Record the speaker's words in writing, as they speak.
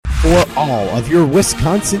For all of your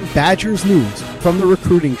Wisconsin Badgers news from the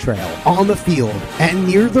recruiting trail, on the field, and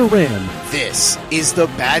near the rim, this is the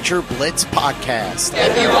Badger Blitz Podcast.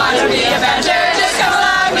 If you want to be a Badger, just come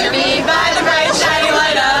along with me by the bright shiny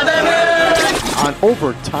light of the moon. On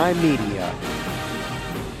Overtime Media.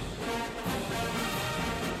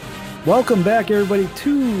 Welcome back, everybody,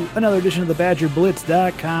 to another edition of the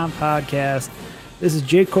BadgerBlitz.com podcast. This is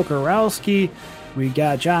Jake Kokorowski. We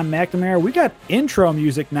got John McNamara. We got intro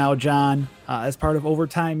music now, John, as part of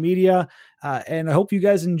Overtime Media. And I hope you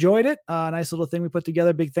guys enjoyed it. Nice little thing we put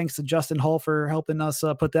together. Big thanks to Justin Hull for helping us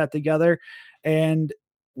put that together. And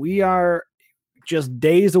we are just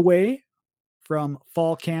days away from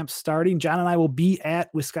fall camp starting. John and I will be at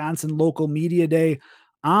Wisconsin Local Media Day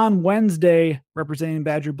on Wednesday, representing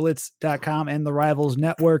BadgerBlitz.com and the Rivals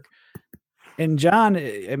Network. And John,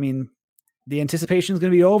 I mean, the anticipation is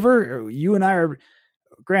going to be over. You and I are,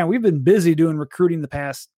 Grant, we've been busy doing recruiting the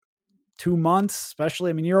past 2 months, especially.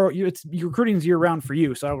 I mean, your recruiting is year round for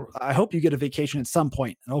you. So I hope you get a vacation at some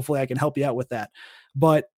point, and hopefully I can help you out with that.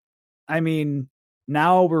 But I mean,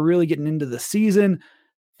 now we're really getting into the season.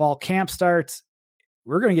 Fall camp starts.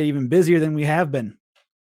 We're going to get even busier than we have been.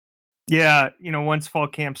 Yeah. You know, once fall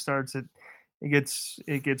camp starts, it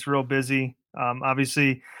gets real busy.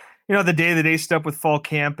 Obviously, you know, the day-to-day stuff with fall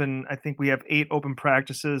camp, and I think we have 8 open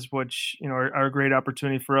practices, which, you know, are a great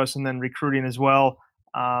opportunity for us, and then recruiting as well.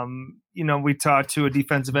 You know, we talked to a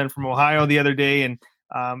defensive end from Ohio the other day, and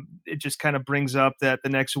it just kind of brings up that the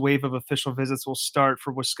next wave of official visits will start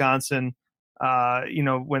for Wisconsin, you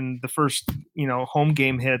know, when the first, you know, home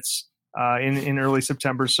game hits in early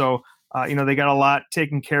September. So, you know, they got a lot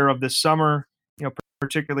taken care of this summer, you know,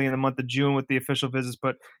 particularly in the month of June with the official visits,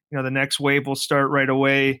 but, you know, the next wave will start right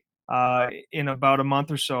away in about a month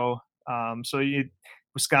or so.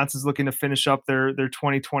 Wisconsin's looking to finish up their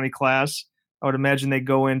 2020 class. I would imagine they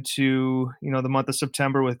go into, you know, the month of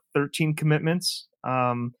September with 13 commitments.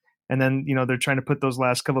 And then, you know, they're trying to put those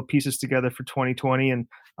last couple of pieces together for 2020. And,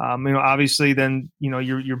 you know, obviously then, you know,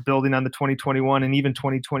 you're building on the 2021 and even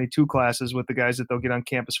 2022 classes with the guys that they'll get on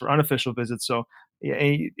campus for unofficial visits. So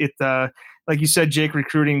it like you said, Jake,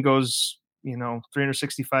 recruiting goes, you know,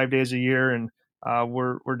 365 days a year. And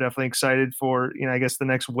we're definitely excited for, you know, I guess the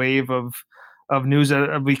next wave of news that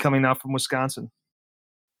will be coming out from Wisconsin.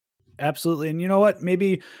 Absolutely. And you know what?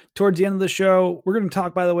 Maybe towards the end of the show, we're going to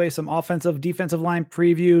talk, by the way, some offensive, defensive line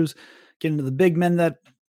previews, get into the big men that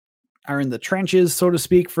are in the trenches, so to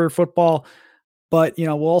speak, for football. But, you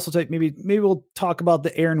know, we'll also take, maybe we'll talk about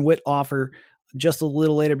the Aaron Witt offer just a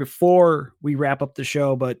little later before we wrap up the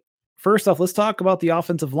show. But first off, let's talk about the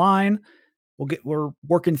offensive line. We're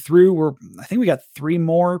working through, I think we got 3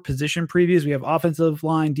 more position previews. We have offensive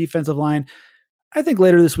line, defensive line. I think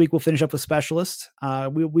later this week we'll finish up with specialists.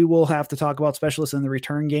 We will have to talk about specialists in the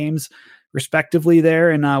return games respectively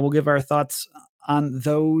there, and we'll give our thoughts on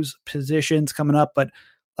those positions coming up. But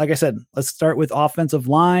like I said, let's start with offensive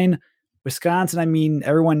line. Wisconsin, I mean,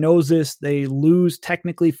 everyone knows this. They lose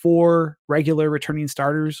technically 4 regular returning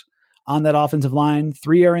starters on that offensive line.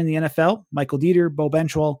 3 are in the NFL: Michael Dieter, Bo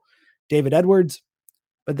Benchwell, David Edwards.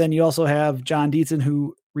 But then you also have John Dietzen,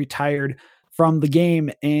 who retired from the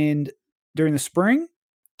game. And during the spring,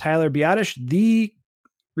 Tyler Biadasz, the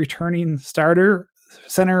returning starter,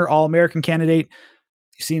 center, All-American candidate.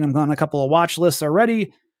 You've seen him on a couple of watch lists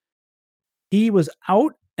already. He was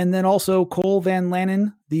out. And then also Cole Van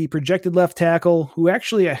Lanen, the projected left tackle, who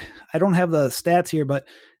actually, I don't have the stats here, but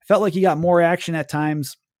felt like he got more action at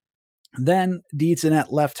times than Dietzen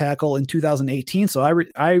at left tackle in 2018. So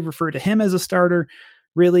I refer to him as a starter.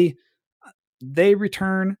 Really, they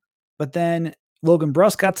return, but then Logan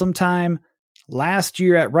Bruss got some time last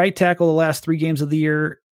year at right tackle the last 3 games of the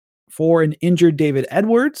year for an injured David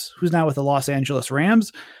Edwards, who's now with the Los Angeles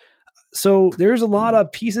Rams. So there's a lot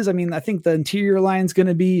of pieces. I mean, I think the interior line is going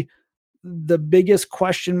to be the biggest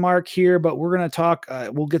question mark here, but we're going to talk,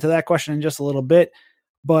 we'll get to that question in just a little bit.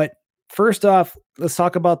 But first off, let's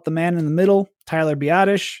talk about the man in the middle, Tyler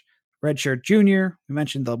Biadasz, redshirt junior. We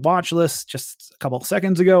mentioned the watch list just a couple of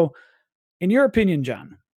seconds ago. In your opinion,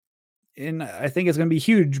 John, and I think it's going to be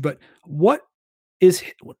huge, but what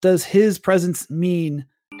does his presence mean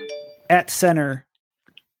at center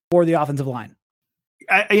for the offensive line?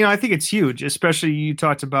 I think it's huge, especially you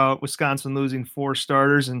talked about Wisconsin losing 4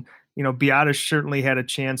 starters, and, you know, Biadasz certainly had a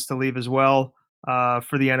chance to leave as well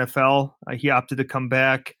for the NFL. He opted to come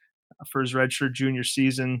back for his redshirt junior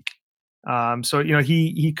season. So, you know,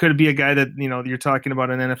 he could be a guy that, you know, you're talking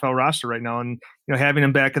about an NFL roster right now, and, you know, having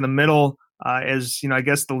him back in the middle as, you know, I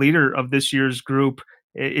guess the leader of this year's group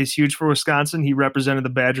is huge for Wisconsin. He represented the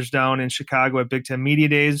Badgers down in Chicago at Big Ten Media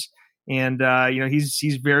Days. And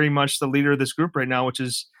he's very much the leader of this group right now, which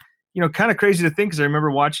is kind of crazy to think, because I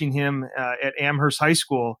remember watching him at Amherst High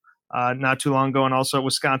School not too long ago, and also at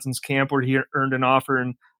Wisconsin's camp where he earned an offer.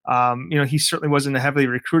 And he certainly wasn't a heavily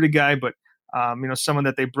recruited guy, but someone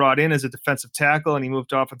that they brought in as a defensive tackle, and he moved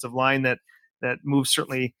to offensive line. That move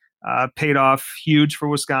certainly paid off huge for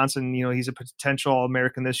Wisconsin. He's a potential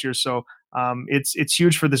All-American this year, so it's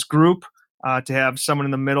huge for this group to have someone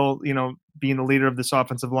in the middle, being the leader of this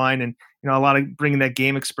offensive line, and a lot of bringing that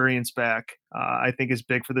game experience back. I think is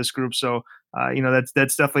big for this group. So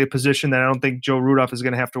that's definitely a position that I don't think Joe Rudolph is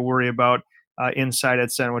going to have to worry about inside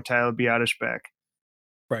at center with Tyler Biadasz back.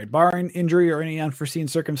 Right, barring injury or any unforeseen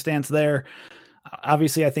circumstance there.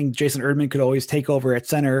 Obviously, I think Jason Erdman could always take over at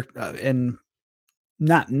center and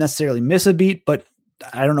not necessarily miss a beat, but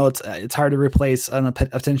I don't know. It's hard to replace a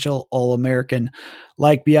potential All-American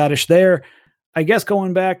like Biadasz there. I guess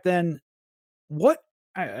going back then, what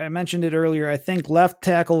I mentioned it earlier, I think left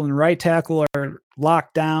tackle and right tackle are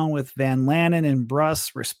locked down with Van Lanen and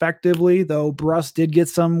Bruss respectively, though Bruss did get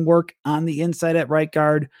some work on the inside at right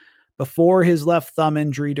guard before his left thumb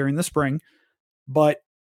injury during the spring. But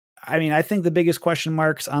I mean, I think the biggest question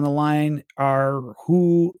marks on the line are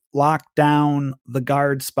who locked down the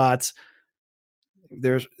guard spots.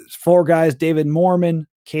 There's 4 guys: David Moorman,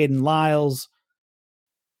 Caden Lyles,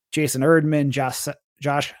 Jason Erdman,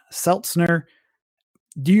 Josh Seltzner.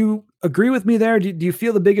 Do you agree with me there? Do you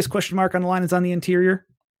feel the biggest question mark on the line is on the interior?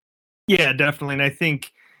 Yeah, definitely. And I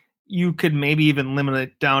think you could maybe even limit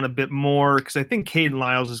it down a bit more, because I think Caden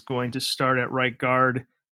Lyles is going to start at right guard.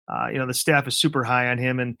 The staff is super high on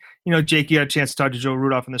him. And, Jake, you had a chance to talk to Joe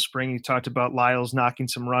Rudolph in the spring. He talked about Lyles knocking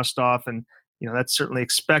some rust off, and, that's certainly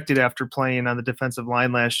expected after playing on the defensive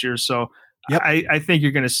line last year. So yep. I think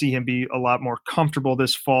you're going to see him be a lot more comfortable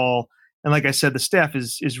this fall. And like I said, the staff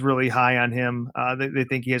is really high on him. They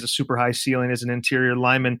think he has a super high ceiling as an interior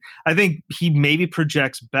lineman. I think he maybe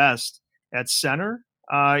projects best at center,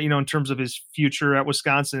 in terms of his future at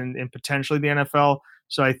Wisconsin and potentially the NFL.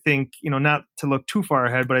 So I think, not to look too far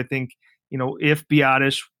ahead, but I think, if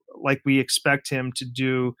Biadasz, like we expect him to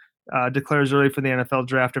do, declares early for the NFL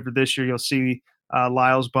draft after this year, you'll see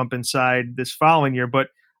Lyles bump inside this following year. But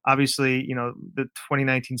obviously, the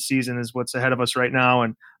 2019 season is what's ahead of us right now.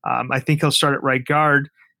 And I think he'll start at right guard.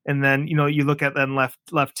 And then, you look at then left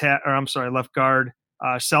guard.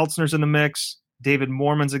 Seltzner's in the mix. David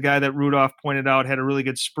Moorman's a guy that Rudolph pointed out had a really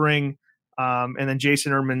good spring. And then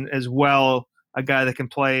Jason Erdman as well, a guy that can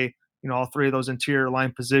play, all 3 of those interior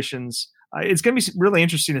line positions. It's going to be really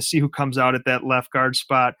interesting to see who comes out at that left guard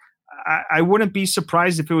spot. I wouldn't be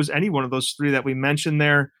surprised if it was any one of those 3 that we mentioned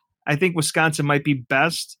there. I think Wisconsin might be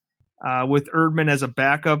best with Erdman as a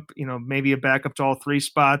backup, maybe a backup to all 3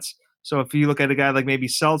 spots. So if you look at a guy like maybe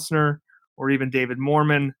Seltzner or even David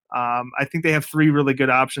Moorman, I think they have 3 really good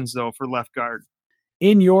options, though, for left guard.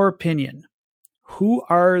 In your opinion, who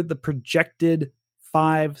are the projected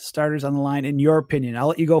 5 starters on the line, in your opinion? I'll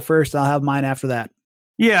let you go first. I'll have mine after that.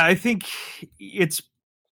 Yeah, I think it's,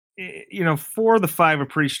 4 of the 5 are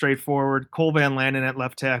pretty straightforward. Cole Van Lanen at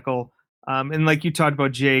left tackle. And like you talked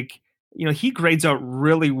about, Jake, he grades out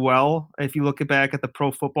really well. If you look back at the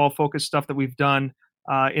Pro Football Focus stuff that we've done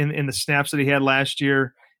in the snaps that he had last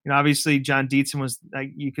year, obviously John Dietzen was,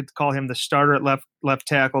 you could call him the starter at left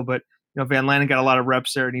tackle, but Van Lanen got a lot of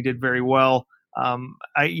reps there and he did very well. I'm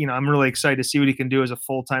really excited to see what he can do as a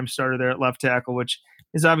full-time starter there at left tackle, which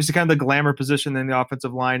is obviously kind of the glamour position in the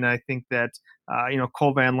offensive line. And I think that,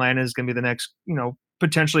 Cole Van Lanen is going to be the next,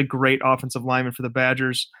 potentially great offensive lineman for the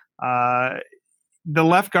Badgers. The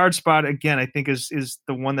left guard spot, again, I think is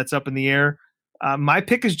the one that's up in the air. My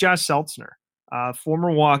pick is Josh Seltzner,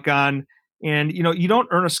 former walk-on. And, you don't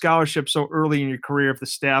earn a scholarship so early in your career if the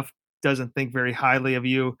staff doesn't think very highly of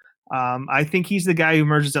you. I think he's the guy who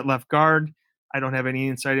emerges at left guard. I don't have any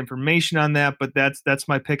inside information on that, but that's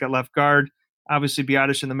my pick at left guard. Obviously,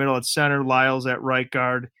 Biadasz in the middle at center, Lyles at right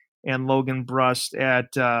guard, and Logan Bruss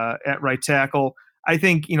at right tackle. I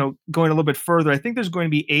think, going a little bit further, I think there's going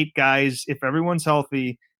to be 8 guys, if everyone's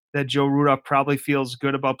healthy, that Joe Rudolph probably feels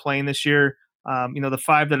good about playing this year. The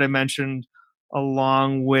 5 that I mentioned,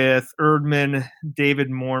 along with Erdman, David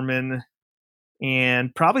Moorman,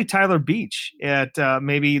 and probably Tyler Beach at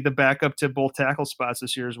maybe the backup to both tackle spots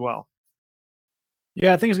this year as well.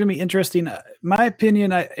 Yeah, I think it's going to be interesting. My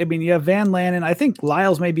opinion, I mean, you have Van Lanen. I think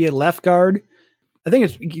Lyles may be a left guard. I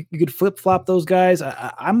think you could flip-flop those guys.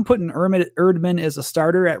 I'm putting Erdman as a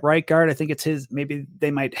starter at right guard. I think it's his. Maybe they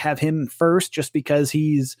might have him first just because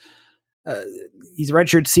he's a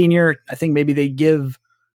redshirt senior. I think maybe they give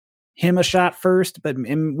him a shot first, but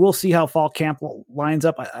we'll see how fall camp lines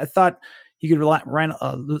up. I thought, he could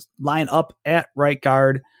line up at right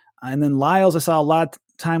guard. And then Lyles, I saw a lot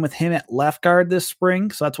of time with him at left guard this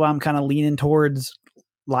spring. So that's why I'm kind of leaning towards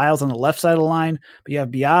Lyles on the left side of the line. But you have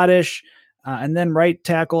Biadasz, and then right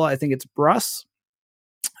tackle, I think it's Bruss.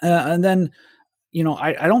 And then,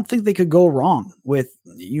 I don't think they could go wrong with,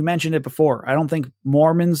 you mentioned it before. I don't think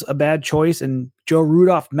Moorman's a bad choice. And Joe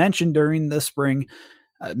Rudolph mentioned during the spring,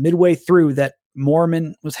 midway through, that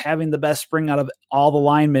Moorman was having the best spring out of all the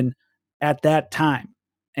linemen at that time.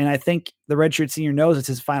 And I think the redshirt senior knows it's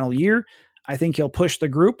his final year. I think he'll push the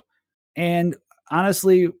group. And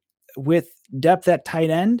honestly, with depth at tight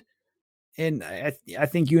end, and I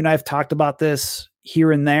think you and I have talked about this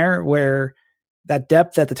here and there, where that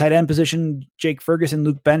depth at the tight end position, Jake Ferguson,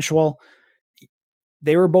 Luke Benchwell,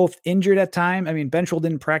 they were both injured at time. I mean, Benchwell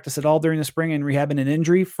didn't practice at all during the spring and rehabbing an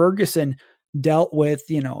injury. Ferguson dealt with,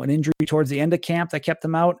 an injury towards the end of camp that kept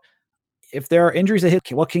him out. If there are injuries that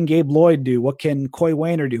hit, what can Gabe Lloyd do? What can Coy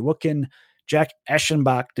Wayner do? What can Jack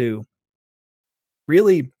Eschenbach do?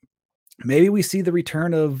 Really, maybe we see the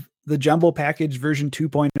return of the jumbo package version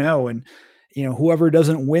 2.0, and whoever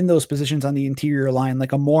doesn't win those positions on the interior line,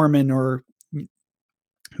 like a Moorman or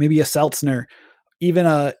maybe a Seltzner, even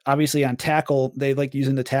obviously on tackle, they like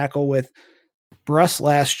using the tackle with Bruss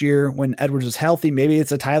last year when Edwards was healthy. Maybe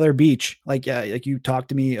it's a Tyler Beach, like you talked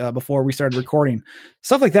to me before we started recording,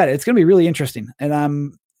 stuff like that. It's going to be really interesting.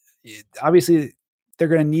 And obviously they're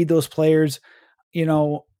going to need those players.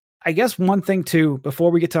 I guess one thing too,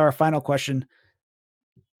 before we get to our final question,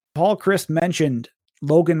 Paul Chryst mentioned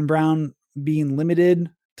Logan Brown being limited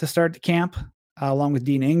to start the camp, along with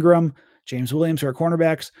Dean Ingram, James Williams, who are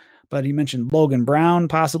cornerbacks, but he mentioned Logan Brown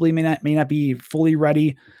possibly may not be fully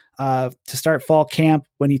ready to start fall camp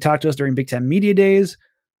when he talked to us during Big Ten Media Days.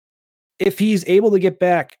 If he's able to get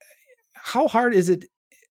back, how hard is it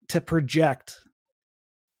to project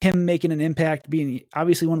him making an impact, being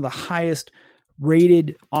obviously one of the highest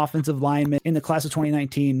rated offensive linemen in the class of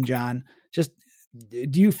 2019, John? Just,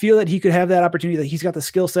 do you feel that he could have that opportunity, that he's got the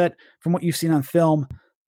skill set from what you've seen on film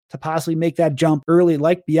to possibly make that jump early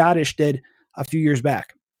like Biadasz did a few years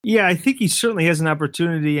back? Yeah, I think he certainly has an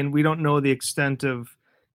opportunity, and we don't know the extent of,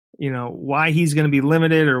 why he's going to be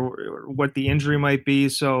limited or what the injury might be.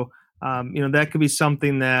 So, that could be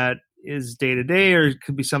something that is day to day, or it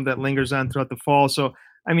could be something that lingers on throughout the fall. So,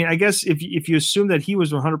 I mean, I guess if you assume that he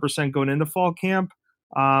was 100% going into fall camp,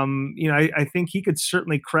 I think he could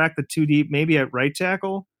certainly crack the two deep, maybe at right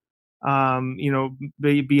tackle,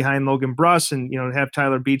 behind Logan Bruss, and, have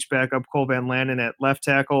Tyler Beach back up Cole Van Landen at left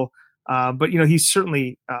tackle. But he's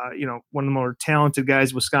certainly, one of the more talented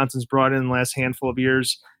guys Wisconsin's brought in the last handful of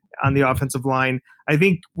years on the offensive line. I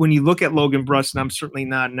think when you look at Logan Bruss, and I'm certainly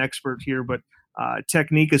not an expert here, but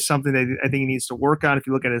technique is something that I think he needs to work on. If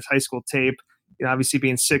you look at his high school tape, obviously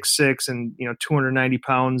being 6'6" and 290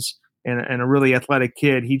 pounds and a really athletic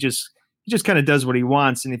kid, he just kind of does what he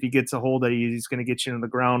wants. And if he gets a hold of you, he's going to get you into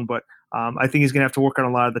the ground. But I think he's going to have to work on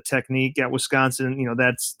a lot of the technique at Wisconsin.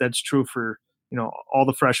 That's true for all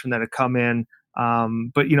the freshmen that have come in.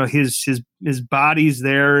 But his body's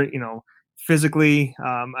there. Physically,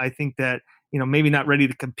 I think that maybe not ready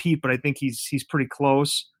to compete, but I think he's pretty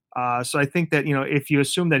close. So I think that if you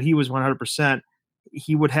assume that he was 100%,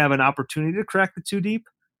 he would have an opportunity to crack the two deep.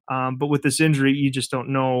 But with this injury, you just don't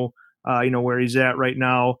know where he's at right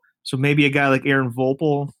now. So maybe a guy like Aaron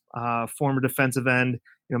Volpel, former defensive end,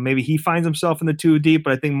 maybe he finds himself in the two deep.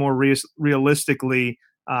 But I think more realistically,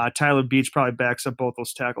 Tyler Beach probably backs up both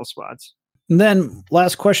those tackle spots. And then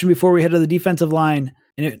last question before we head to the defensive line.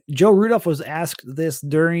 And Joe Rudolph was asked this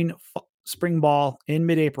during spring ball in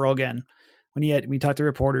mid-April again, when we talked to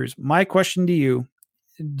reporters. My question to you,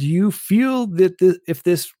 do you feel that if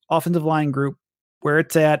this offensive line group, where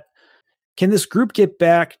it's at, can this group get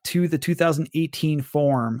back to the 2018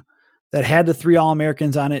 form that had the 3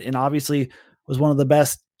 All-Americans on it and obviously was one of the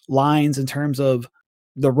best lines in terms of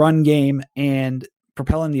the run game and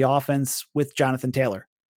propelling the offense with Jonathan Taylor?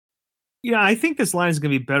 Yeah, I think this line is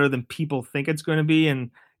going to be better than people think it's going to be.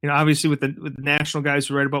 And, obviously with the national guys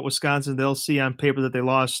who write about Wisconsin, they'll see on paper that they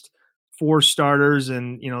lost 4 starters,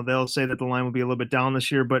 and, they'll say that the line will be a little bit down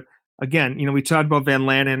this year. But again, we talked about Van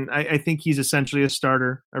Landen. I think he's essentially a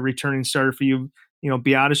starter, a returning starter for you.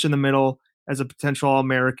 Biadasz in the middle as a potential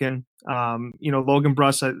All-American. Logan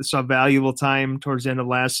Bruss, I saw valuable time towards the end of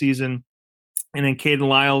last season. And then Caden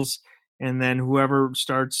Lyles, and then whoever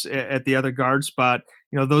starts at the other guard spot,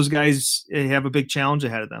 those guys have a big challenge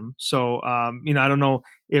ahead of them. So, I don't know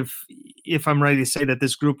if I'm ready to say that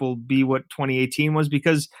this group will be what 2018 was,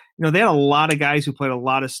 because, they had a lot of guys who played a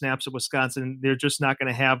lot of snaps at Wisconsin. They're just not going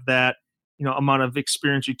to have that, amount of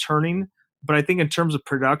experience returning. But I think in terms of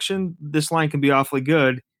production, this line can be awfully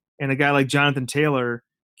good. And a guy like Jonathan Taylor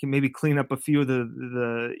can maybe clean up a few of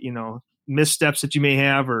the missteps that you may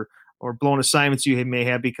have or blown assignments you may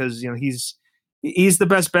have, because he's the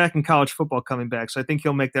best back in college football coming back. So I think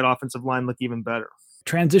he'll make that offensive line look even better.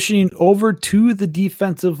 Transitioning over to the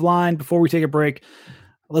defensive line before we take a break,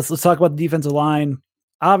 let's talk about the defensive line.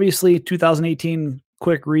 Obviously, 2018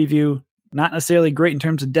 quick review, not necessarily great in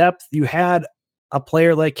terms of depth. You had a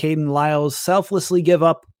player like Caden Lyles selflessly give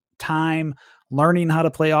up time learning how to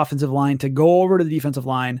play offensive line to go over to the defensive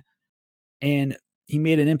line, and he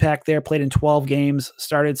made an impact there, played in 12 games,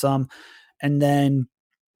 started some, and then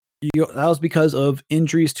that was because of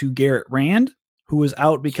injuries to Garrett Rand, who was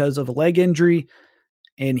out because of a leg injury,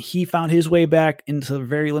 and he found his way back into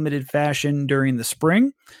very limited fashion during the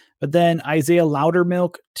spring. But then Isaiah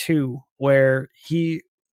Loudermilk too, where he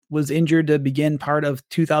was injured to begin part of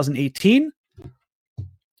 2018.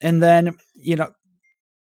 And then,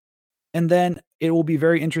 it will be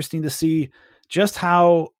very interesting to see just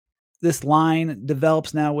how this line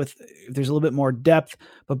develops now with, there's a little bit more depth.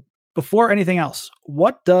 But before anything else,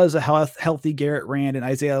 what does a healthy Garrett Rand and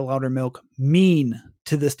Isaiah Loudermilk mean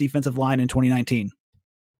to this defensive line in 2019?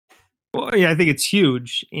 Well, yeah, I think it's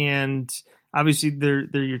huge. And obviously they're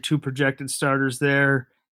your two projected starters there.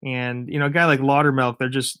 And, a guy like Loudermilk, they're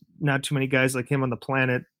just not too many guys like him on the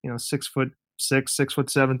planet, 6'6",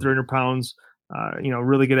 6'7", 300 pounds,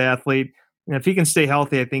 really good athlete. And if he can stay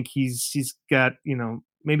healthy, I think he's got,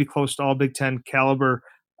 maybe close to all Big Ten caliber,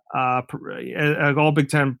 all Big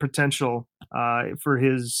Ten potential for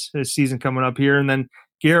his season coming up here. And then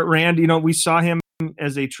Garrett Rand, we saw him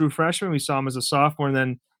as a true freshman. We saw him as a sophomore, and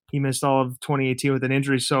then he missed all of 2018 with an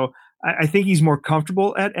injury. So I think he's more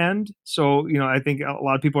comfortable at end. So, I think a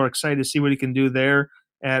lot of people are excited to see what he can do there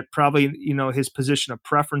at probably, his position of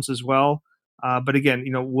preference as well. But again,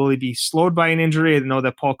 will he be slowed by an injury? I know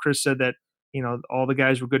that Paul Chryst said that, all the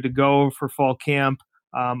guys were good to go for fall camp.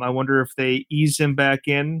 I wonder if they ease him back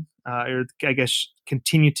in, or I guess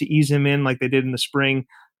continue to ease him in like they did in the spring.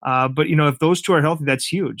 But, if those two are healthy, that's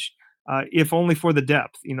huge. If only for the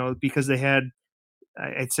depth, because they had,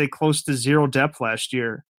 I'd say, close to zero depth last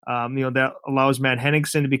year. That allows Matt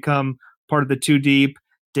Henningsen to become part of the two deep.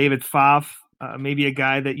 David Pfaff, maybe a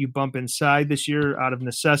guy that you bump inside this year out of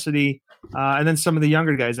necessity. And then some of the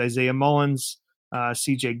younger guys, Isaiah Mullins,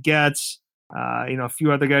 CJ Getz, a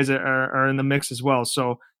few other guys are in the mix as well.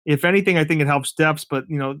 So if anything, I think it helps depth, but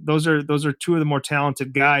those are two of the more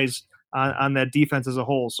talented guys on that defense as a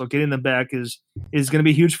whole. So getting them back is going to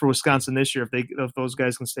be huge for Wisconsin this year if those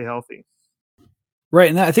guys can stay healthy. Right.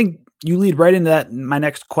 And I think you lead right into that. My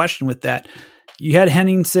next question with that, you had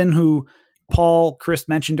Henningsen, who Paul Chryst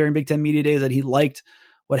mentioned during Big Ten Media Days that he liked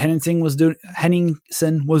what Henningsen was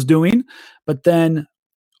doing. But then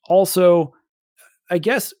also, I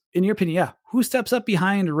guess, in your opinion, who steps up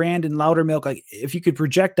behind Rand and Loudermilk? Like, if you could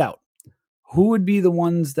project out, who would be the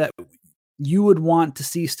ones that you would want to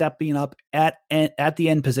see stepping up at the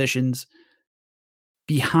end positions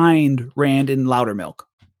behind Rand and Loudermilk?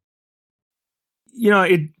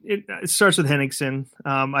 It starts with Henningsen.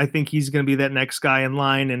 I think he's going to be that next guy in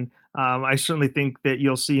line, and I certainly think that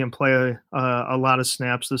you'll see him play a lot of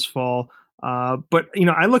snaps this fall. But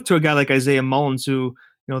I look to a guy like Isaiah Mullins, who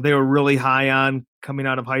they were really high on coming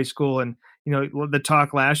out of high school, and the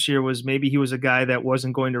talk last year was maybe he was a guy that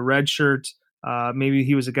wasn't going to redshirt. Maybe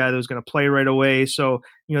he was a guy that was going to play right away. So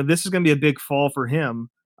this is going to be a big fall for him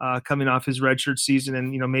coming off his redshirt season,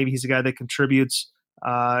 and maybe he's a guy that contributes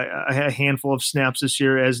a handful of snaps this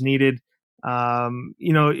year as needed. Boyd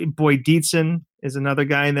Dietzen is another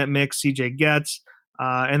guy in that mix, CJ Getz.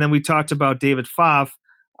 And then we talked about David Pfaff.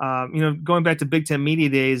 Going back to Big Ten Media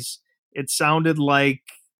Days, it sounded like,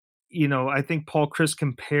 I think Paul Chryst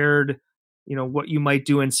compared, what you might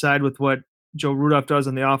do inside with what Joe Rudolph does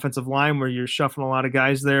on the offensive line, where you're shuffling a lot of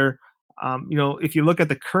guys there. If you look at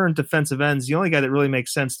the current defensive ends, the only guy that really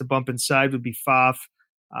makes sense to bump inside would be Pfaff.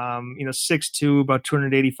 6'2", about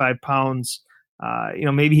 285 pounds.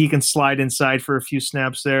 Maybe he can slide inside for a few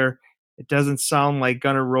snaps there. It doesn't sound like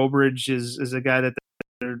Gunnar Robridge is a guy that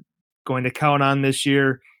they're going to count on this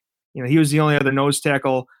year. He was the only other nose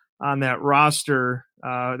tackle on that roster,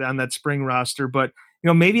 on that spring roster. But,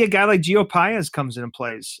 maybe a guy like Gio Paez comes in and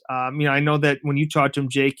plays. I know that when you talked to him,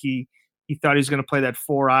 Jake, he thought he was going to play that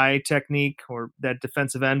 4-eye technique or that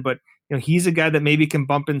defensive end, but he's a guy that maybe can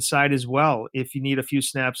bump inside as well if you need a few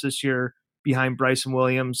snaps this year behind Bryson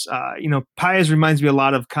Williams. Paez reminds me a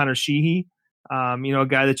lot of Connor Sheehy, a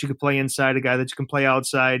guy that you could play inside, a guy that you can play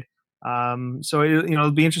outside. So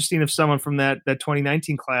it'll be interesting if someone from that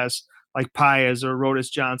 2019 class like Paez or Rodis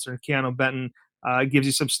Johnson or Keanu Benton gives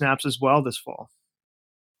you some snaps as well this fall.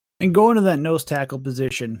 And going to that nose tackle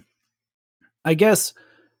position, I guess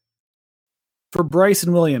for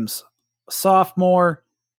Bryson Williams, sophomore,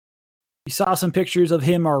 you saw some pictures of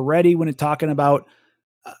him already when talking about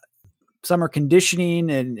summer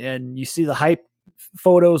conditioning, and you see the hype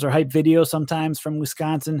photos or hype videos sometimes from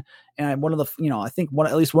Wisconsin. And one of the, I think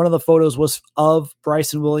at least one of the photos was of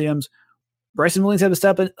Bryson Williams. Bryson Williams had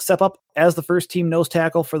to step up as the first team nose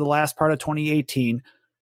tackle for the last part of 2018,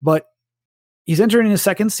 but he's entering his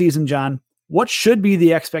second season, John. What should be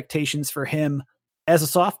the expectations for him as a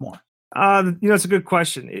sophomore? It's a good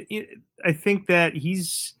question. I think that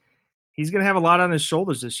he's going to have a lot on his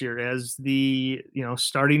shoulders this year as the,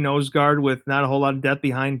 starting nose guard with not a whole lot of depth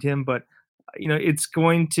behind him. But, it's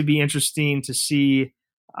going to be interesting to see,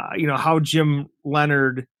 how Jim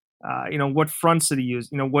Leonhard, what fronts did he use?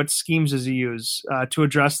 What schemes does he use to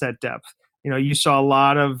address that depth? You saw a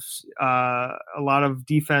lot of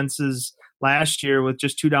defenses last year with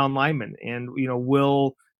just 2 down linemen, and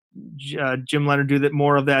will Jim Leonhard do that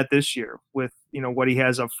more of that this year with what he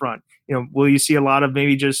has up front? Will you see a lot of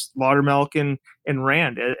maybe just Laudermilk and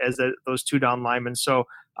Rand as those 2 down linemen? So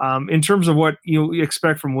in terms of what you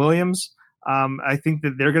expect from Williams, I think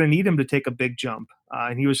that they're going to need him to take a big jump.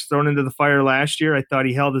 And he was thrown into the fire last year. I thought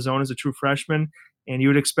he held his own as a true freshman, and you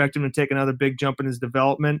would expect him to take another big jump in his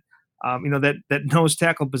development. That nose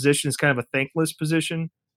tackle position is kind of a thankless position.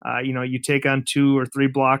 You take on 2 or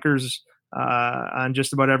 3 blockers on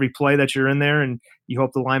just about every play that you're in there, and you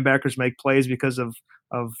hope the linebackers make plays because of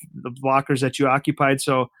the blockers that you occupied.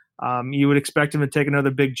 So you would expect him to take another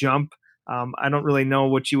big jump. I don't really know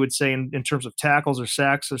what you would say in terms of tackles or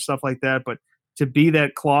sacks or stuff like that, but to be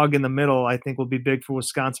that clog in the middle, I think will be big for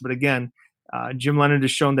Wisconsin. But again, Jim Leonhard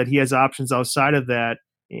has shown that he has options outside of that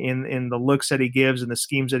in the looks that he gives and the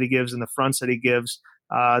schemes that he gives and the fronts that he gives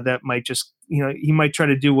that might just, he might try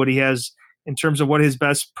to do what he has in terms of what his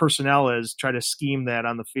best personnel is, try to scheme that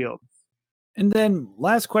on the field. And then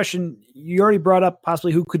last question, you already brought up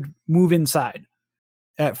possibly who could move inside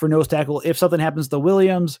for nose tackle if something happens to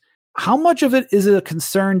Williams. How much of it is a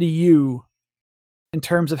concern to you in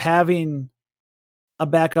terms of having a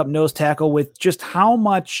backup nose tackle with just how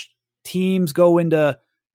much teams go into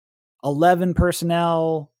 11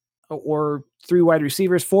 personnel or 3 wide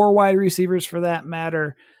receivers, 4 wide receivers for that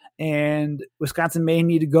matter, and Wisconsin may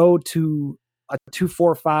need to go to a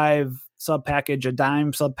 2-4-5 sub package, a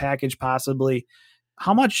dime sub package possibly.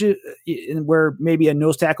 How much where maybe a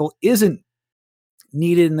nose tackle isn't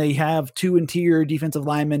needed and they have 2 interior defensive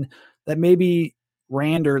linemen that maybe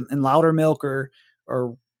Rand and Laudermilk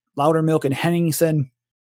or Laudermilk and Henningsen,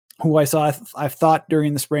 who I've thought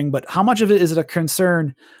during the spring, but how much of it is it a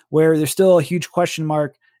concern where there's still a huge question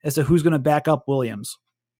mark as to who's going to back up Williams?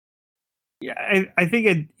 Yeah, I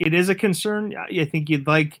think it is a concern. I think you'd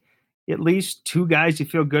like at least 2 guys you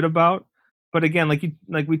feel good about. But again,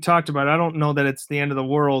 like we talked about, I don't know that it's the end of the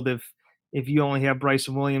world if you only have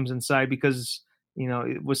Bryson Williams inside, because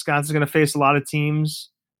Wisconsin's going to face a lot of teams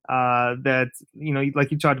that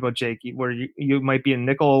like you talked about, Jake, where you might be in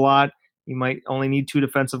nickel a lot. You might only need 2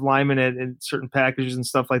 defensive linemen in certain packages and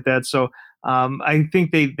stuff like that. So I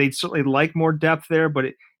think they certainly like more depth there, but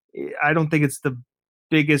I don't think it's the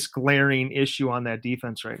biggest glaring issue on that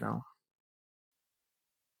defense right now.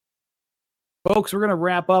 Folks, we're going to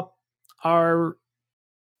wrap up our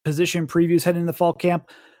position previews heading into fall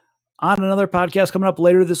camp on another podcast coming up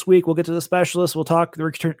later this week. We'll get to the specialists. We'll talk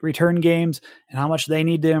the return games and how much they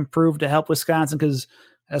need to improve to help Wisconsin, because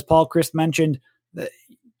as Paul Chryst mentioned, they're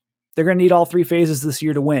going to need all 3 phases this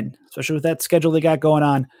year to win, especially with that schedule they got going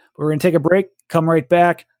on. We're going to take a break, come right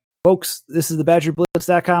back. Folks, this is the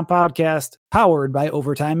BadgerBlitz.com podcast powered by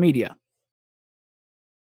Overtime Media.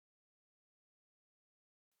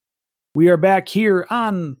 We are back here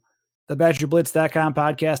on the BadgerBlitz.com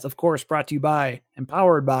podcast, of course, brought to you by and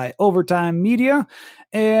powered by Overtime Media.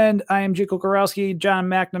 And I am Jake Okarowski, John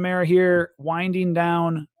McNamara here, winding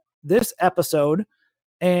down this episode.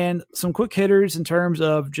 And some quick hitters in terms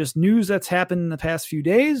of just news that's happened in the past few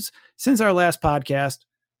days since our last podcast.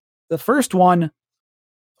 The first one,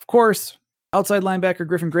 of course, outside linebacker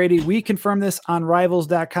Griffin Grady. We confirmed this on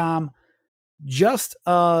Rivals.com just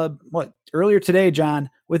earlier today, John,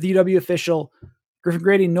 with UW official. Griffin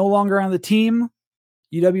Grady no longer on the team.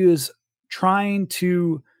 UW is trying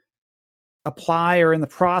to apply, or in the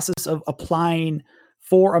process of applying,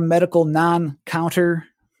 for a medical non-counter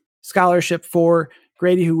scholarship for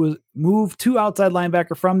Grady, who was moved to outside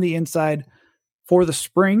linebacker from the inside for the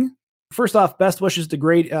spring. First off, best wishes to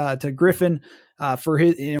Griffin for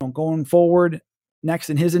his, going forward next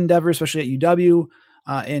in his endeavor, especially at UW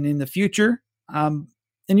and in the future.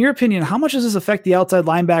 in your opinion, how much does this affect the outside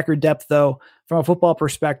linebacker depth, though, from a football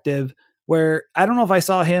perspective, where I don't know if I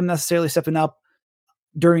saw him necessarily stepping up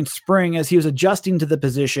during spring as he was adjusting to the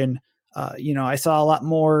position. I saw a lot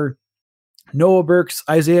more Noah Burks,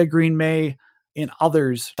 Isaiah Green-May, and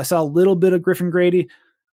others. I saw a little bit of Griffin Grady,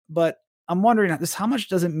 but I'm wondering just how much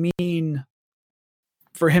does it mean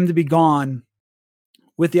for him to be gone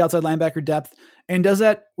with the outside linebacker depth? And does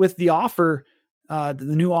that with the offer, the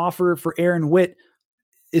new offer for Aaron Witt,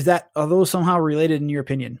 are those somehow related in your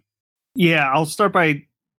opinion? Yeah, I'll start by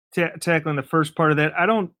tackling the first part of that. I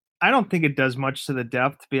don't think it does much to the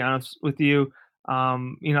depth, to be honest with you.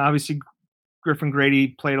 Obviously Griffin Grady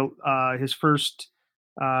played his first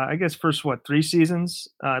 3 seasons.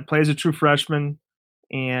 Played as a true freshman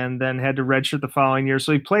and then had to redshirt the following year.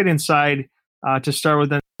 So he played inside to start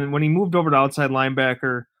with. And when he moved over to outside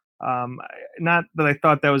linebacker, not that I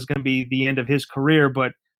thought that was going to be the end of his career,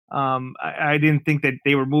 but I didn't think that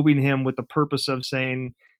they were moving him with the purpose of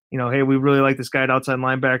saying, hey, we really like this guy at outside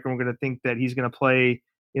linebacker, and we're going to think that he's going to play,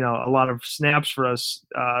 a lot of snaps for us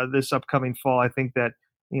this upcoming fall. I think that,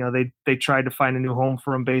 they tried to find a new home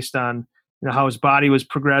for him based on, how his body was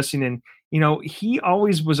progressing. And, he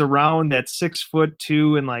always was around that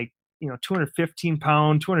 6'2" and 215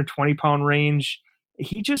 pound, 220 pound range.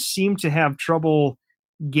 He just seemed to have trouble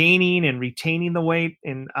gaining and retaining the weight.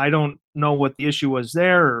 And I don't know what the issue was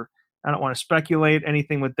there, or I don't want to speculate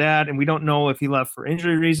anything with that. And we don't know if he left for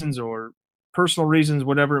injury reasons or personal reasons,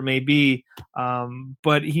 whatever it may be.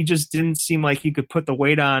 But he just didn't seem like he could put the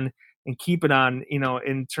weight on and keep it on,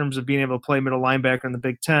 in terms of being able to play middle linebacker in the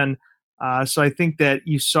Big Ten. So I think that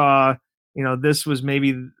you saw, this was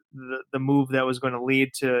maybe the move that was going to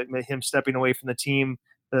lead to him stepping away from the team,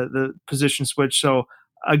 the position switch. So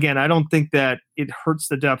again, I don't think that it hurts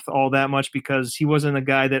the depth all that much, because he wasn't a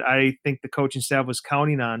guy that I think the coaching staff was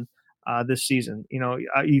counting on this season.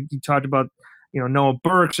 You talked about, Noah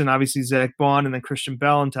Burks and obviously Zach Bond, and then Christian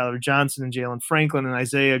Bell and Tyler Johnson and Jalen Franklin and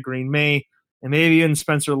Isaiah Green-May, and maybe even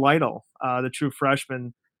Spencer Lytle, the true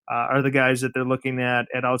freshman, are the guys that they're looking at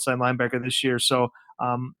outside linebacker this year. So,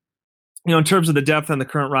 in terms of the depth on the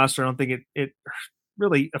current roster, I don't think it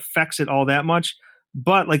really affects it all that much.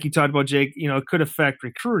 But like you talked about, Jake, it could affect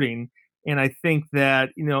recruiting. And I think that,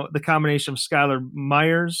 the combination of Skylar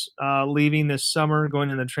Myers leaving this summer, going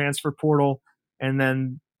in the transfer portal, and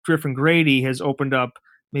then Griffin Grady has opened up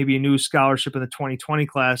maybe a new scholarship in the 2020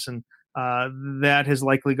 class. And that has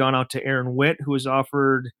likely gone out to Aaron Witt, who was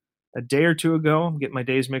offered a day or two ago. I'm getting my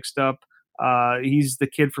days mixed up. He's the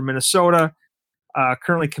kid from Minnesota,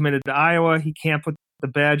 currently committed to Iowa. He camped with the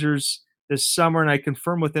Badgers this summer, and I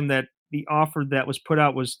confirmed with him that the offer that was put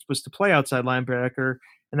out was to play outside linebacker,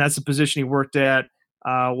 and that's the position he worked at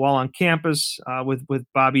while on campus with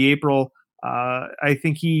Bobby April. I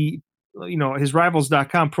think he, his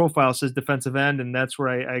Rivals.com profile says defensive end, and that's where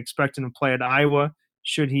I expect him to play at Iowa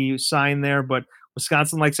should he sign there. But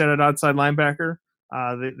Wisconsin likes that at outside linebacker.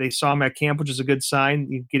 They saw him at camp, which is a good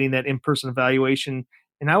sign, getting that in-person evaluation.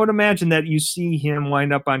 And I would imagine that you see him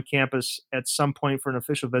wind up on campus at some point for an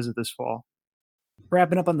official visit this fall.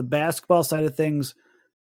 Wrapping up on the basketball side of things,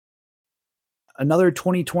 another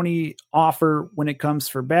 2020 offer when it comes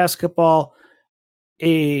for basketball,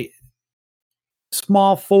 a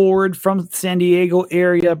small forward from San Diego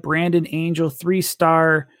area, Brandon Angel,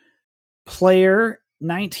 3-star player,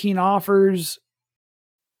 19 offers.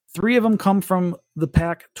 3 of them come from the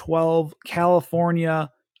Pac-12,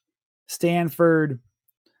 California, Stanford,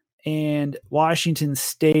 and Washington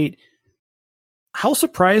State. How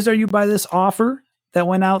surprised are you by this offer that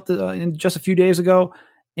went out in just a few days ago?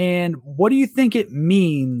 And what do you think it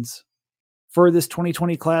means for this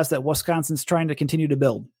 2020 class that Wisconsin's trying to continue to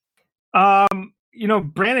build?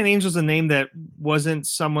 Brandon Angel's a name that wasn't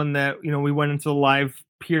someone that, we went into the live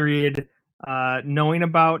period knowing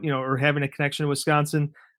about, or having a connection to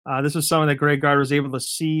Wisconsin. This was someone that Greg Gard was able to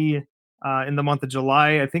see in the month of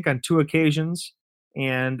July, I think on 2 occasions.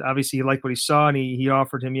 And obviously he liked what he saw, and he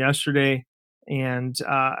offered him yesterday. And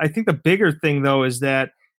I think the bigger thing, though, is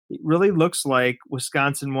that it really looks like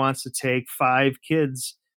Wisconsin wants to take 5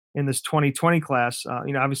 kids in this 2020 class.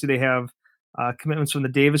 Obviously they have commitments from the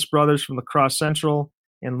Davis brothers from La Crosse Central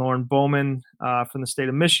and Lauren Bowman from the state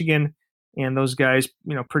of Michigan. And those guys,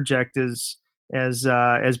 project as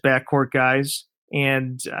backcourt guys.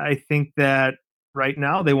 And I think that right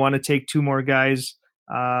now they want to take 2 more guys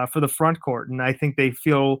for the front court. And I think they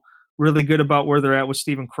feel really good about where they're at with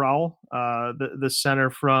Stephen Crowell, the center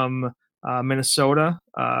from Minnesota.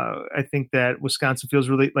 I think that Wisconsin feels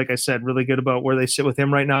really, like I said, really good about where they sit with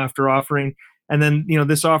him right now after offering. And then,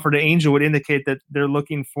 this offer to Angel would indicate that they're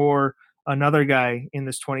looking for another guy in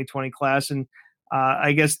this 2020 class. And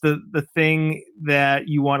I guess the thing that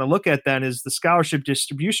you want to look at then is the scholarship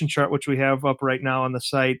distribution chart, which we have up right now on the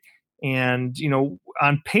site. And,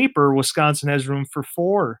 on paper, Wisconsin has room for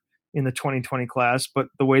 4 in the 2020 class, but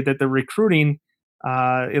the way that they're recruiting,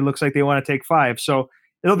 it looks like they want to take 5. So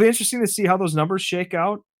it'll be interesting to see how those numbers shake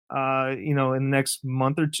out, in the next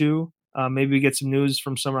month or two. Maybe we get some news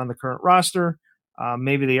from someone on the current roster.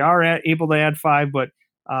 Maybe they are able to add 5, but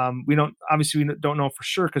we don't know for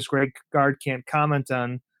sure because Greg Gard can't comment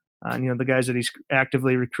on the guys that he's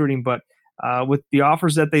actively recruiting. But with the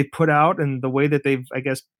offers that they put out and the way that they've, I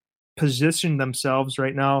guess, positioned themselves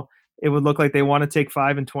right now, it would look like they want to take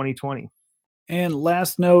 5 in 2020. And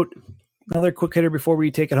last note, another quick hitter before we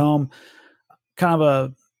take it home, kind of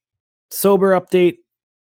a sober update.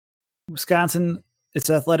 Wisconsin, its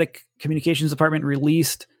athletic communications department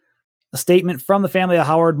released a statement from the family of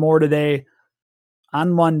Howard Moore today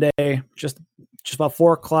on Monday, just about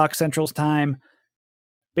 4:00 Central Time,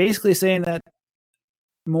 basically saying that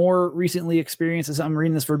Moore recently experienced, I'm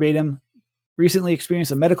reading this verbatim, recently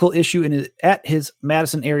experienced a medical issue at his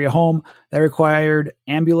Madison area home that required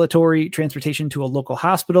ambulatory transportation to a local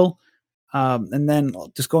hospital. And then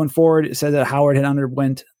just going forward, it said that Howard had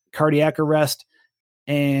underwent cardiac arrest,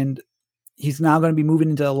 and he's now going to be moving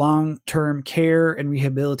into a long-term care and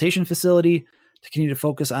rehabilitation facility to continue to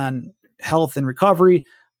focus on health and recovery.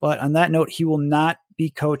 But on that note, he will not be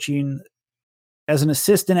coaching as an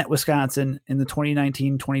assistant at Wisconsin in the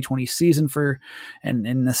 2019-2020 season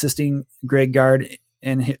and assisting Greg Gard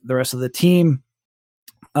and the rest of the team.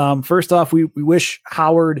 First off, we wish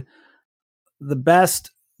Howard the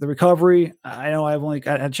best, the recovery. I know I've only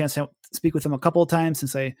had a chance to speak with him a couple of times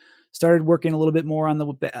since I started working a little bit more on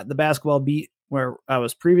the basketball beat where I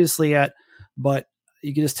was previously at, but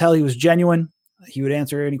you could just tell he was genuine. He would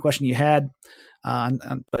answer any question you had.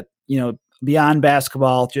 But beyond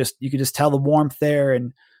basketball, you could just tell the warmth there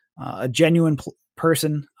and a genuine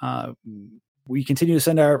person. We continue to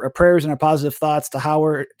send our prayers and our positive thoughts to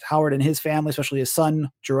Howard and his family, especially his son,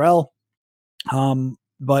 Jarrell.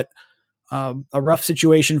 But a rough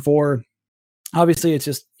situation for, obviously it's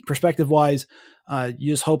just perspective wise.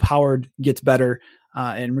 You just hope Howard gets better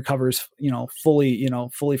and recovers,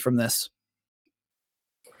 fully from this.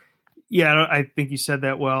 Yeah, I think you said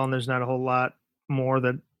that well, and there's not a whole lot more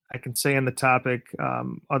that I can say on the topic,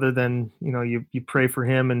 other than you pray for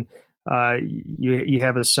him, and you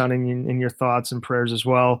have his son in your thoughts and prayers as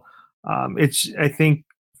well. I think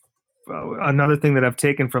another thing that I've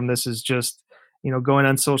taken from this is just going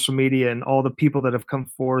on social media and all the people that have come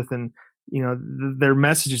forth, and their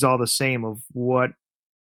message is all the same of what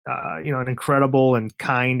an incredible and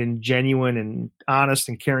kind and genuine and honest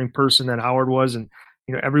and caring person that Howard was, and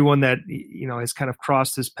everyone that has kind of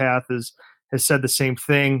crossed his path has said the same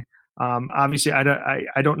thing. Obviously, I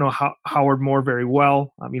don't know Howard Moore very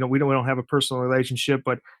well. We don't have a personal relationship,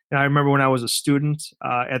 but I remember when I was a student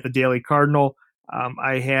at the Daily Cardinal,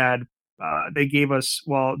 they gave us,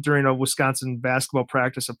 during a Wisconsin basketball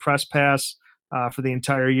practice, a press pass for the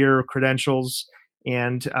entire year of credentials,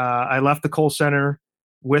 and I left the Kohl Center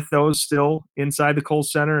with those still inside the Kohl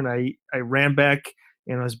Center, and I ran back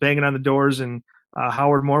and I was banging on the doors, and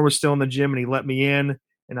Howard Moore was still in the gym, and he let me in,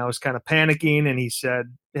 and I was kind of panicking, and he said,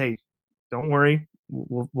 "Hey, don't worry,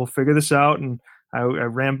 we'll figure this out." And I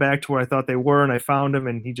ran back to where I thought they were, and I found him,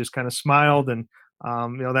 and he just kind of smiled, and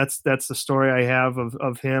that's the story I have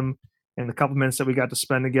of him and the couple minutes that we got to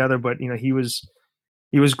spend together. But he was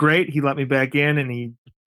great. He let me back in, and he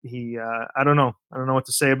I don't know what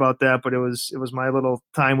to say about that, but it was my little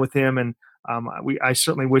time with him, and I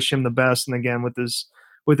certainly wish him the best. And again, with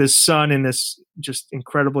his son in this just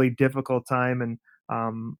incredibly difficult time, and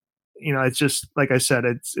it's just like I said,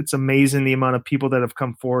 it's amazing the amount of people that have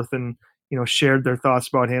come forth and shared their thoughts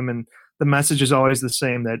about him, and the message is always the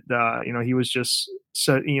same, that he was just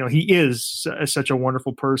he is such a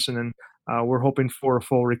wonderful person, and we're hoping for a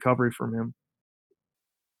full recovery from him.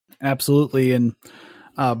 Absolutely. And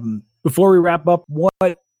before we wrap up,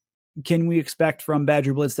 what can we expect from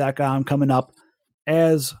BadgerBlitz.com coming up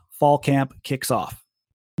as fall camp kicks off?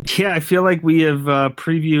 Yeah, I feel like we have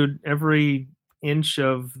previewed every inch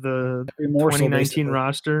of the 2019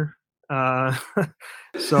 roster.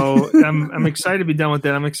 So I'm excited to be done with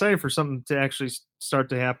that. I'm excited for something to actually start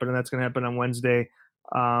to happen, and that's going to happen on Wednesday.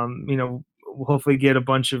 We'll hopefully get a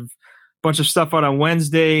bunch of stuff out on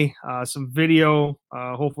Wednesday, some video.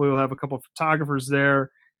 Hopefully we'll have a couple of photographers there.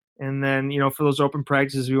 And then, for those open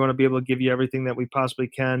practices, we want to be able to give you everything that we possibly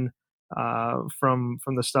can from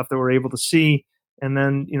the stuff that we're able to see. And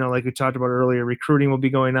then, like we talked about earlier, recruiting will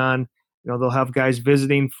be going on. They'll have guys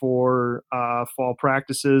visiting for fall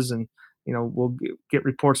practices, and we'll get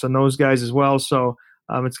reports on those guys as well. So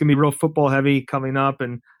it's going to be real football heavy coming up,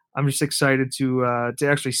 and I'm just excited to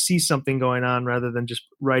actually see something going on rather than just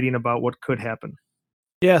writing about what could happen.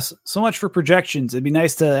 Yes, so much for projections. It'd be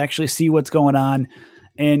nice to actually see what's going on.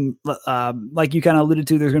 And like you kind of alluded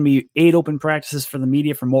to, there's going to be 8 open practices for the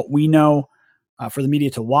media from what we know, for the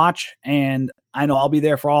media to watch. And I know I'll be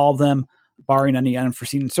there for all of them, barring any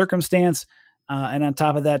unforeseen circumstance. And on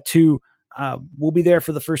top of that, too, we'll be there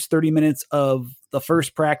for the first 30 minutes of the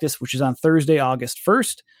first practice, which is on Thursday, August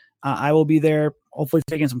 1st. I will be there, hopefully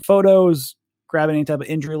taking some photos, grabbing any type of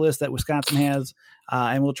injury list that Wisconsin has.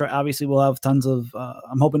 And we'll try, obviously we'll have tons of,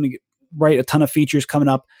 I'm hoping to write a ton of features coming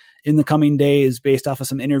up in the coming days based off of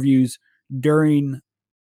some interviews during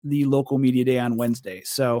the local media day on Wednesday.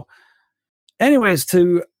 So anyways,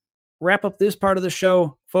 to wrap up this part of the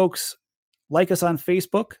show, folks, like us on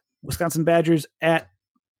Facebook, Wisconsin Badgers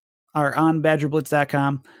or on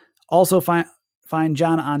badgerblitz.com. Also find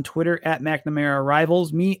John on Twitter at McNamara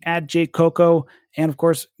Rivals, me at Jake Coco. And of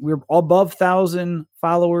course, we're above 1,000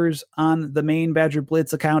 followers on the main Badger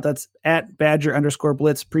Blitz account. That's at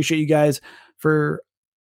Badger_Blitz. Appreciate you guys for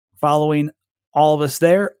following all of us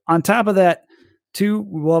there. On top of that, too,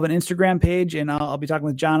 we will have an Instagram page, and I'll be talking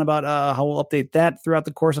with John about how we'll update that throughout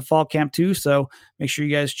the course of fall camp too. So make sure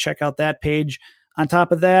you guys check out that page. On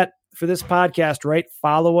top of that, for this podcast, right,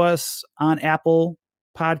 follow us on Apple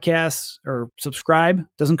Podcasts or subscribe.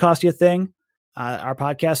 Doesn't cost you a thing. Our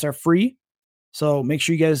podcasts are free. So make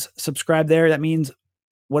sure you guys subscribe there. That means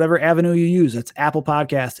whatever avenue you use, it's Apple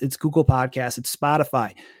Podcasts, it's Google Podcasts, it's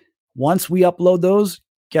Spotify. Once we upload those,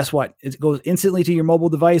 guess what? It goes instantly to your mobile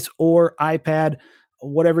device or iPad,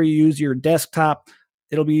 whatever you use, your desktop.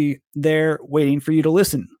 It'll be there waiting for you to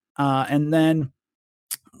listen. And then,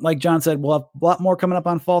 like John said, we'll have a lot more coming up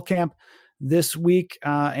on fall camp this week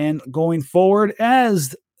and going forward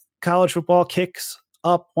as college football kicks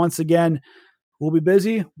up once again. We'll be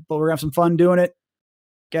busy, but we're going to have some fun doing it.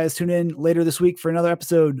 Guys, tune in later this week for another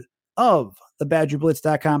episode of the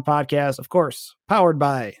BadgerBlitz.com podcast, of course, powered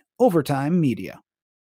by Overtime Media.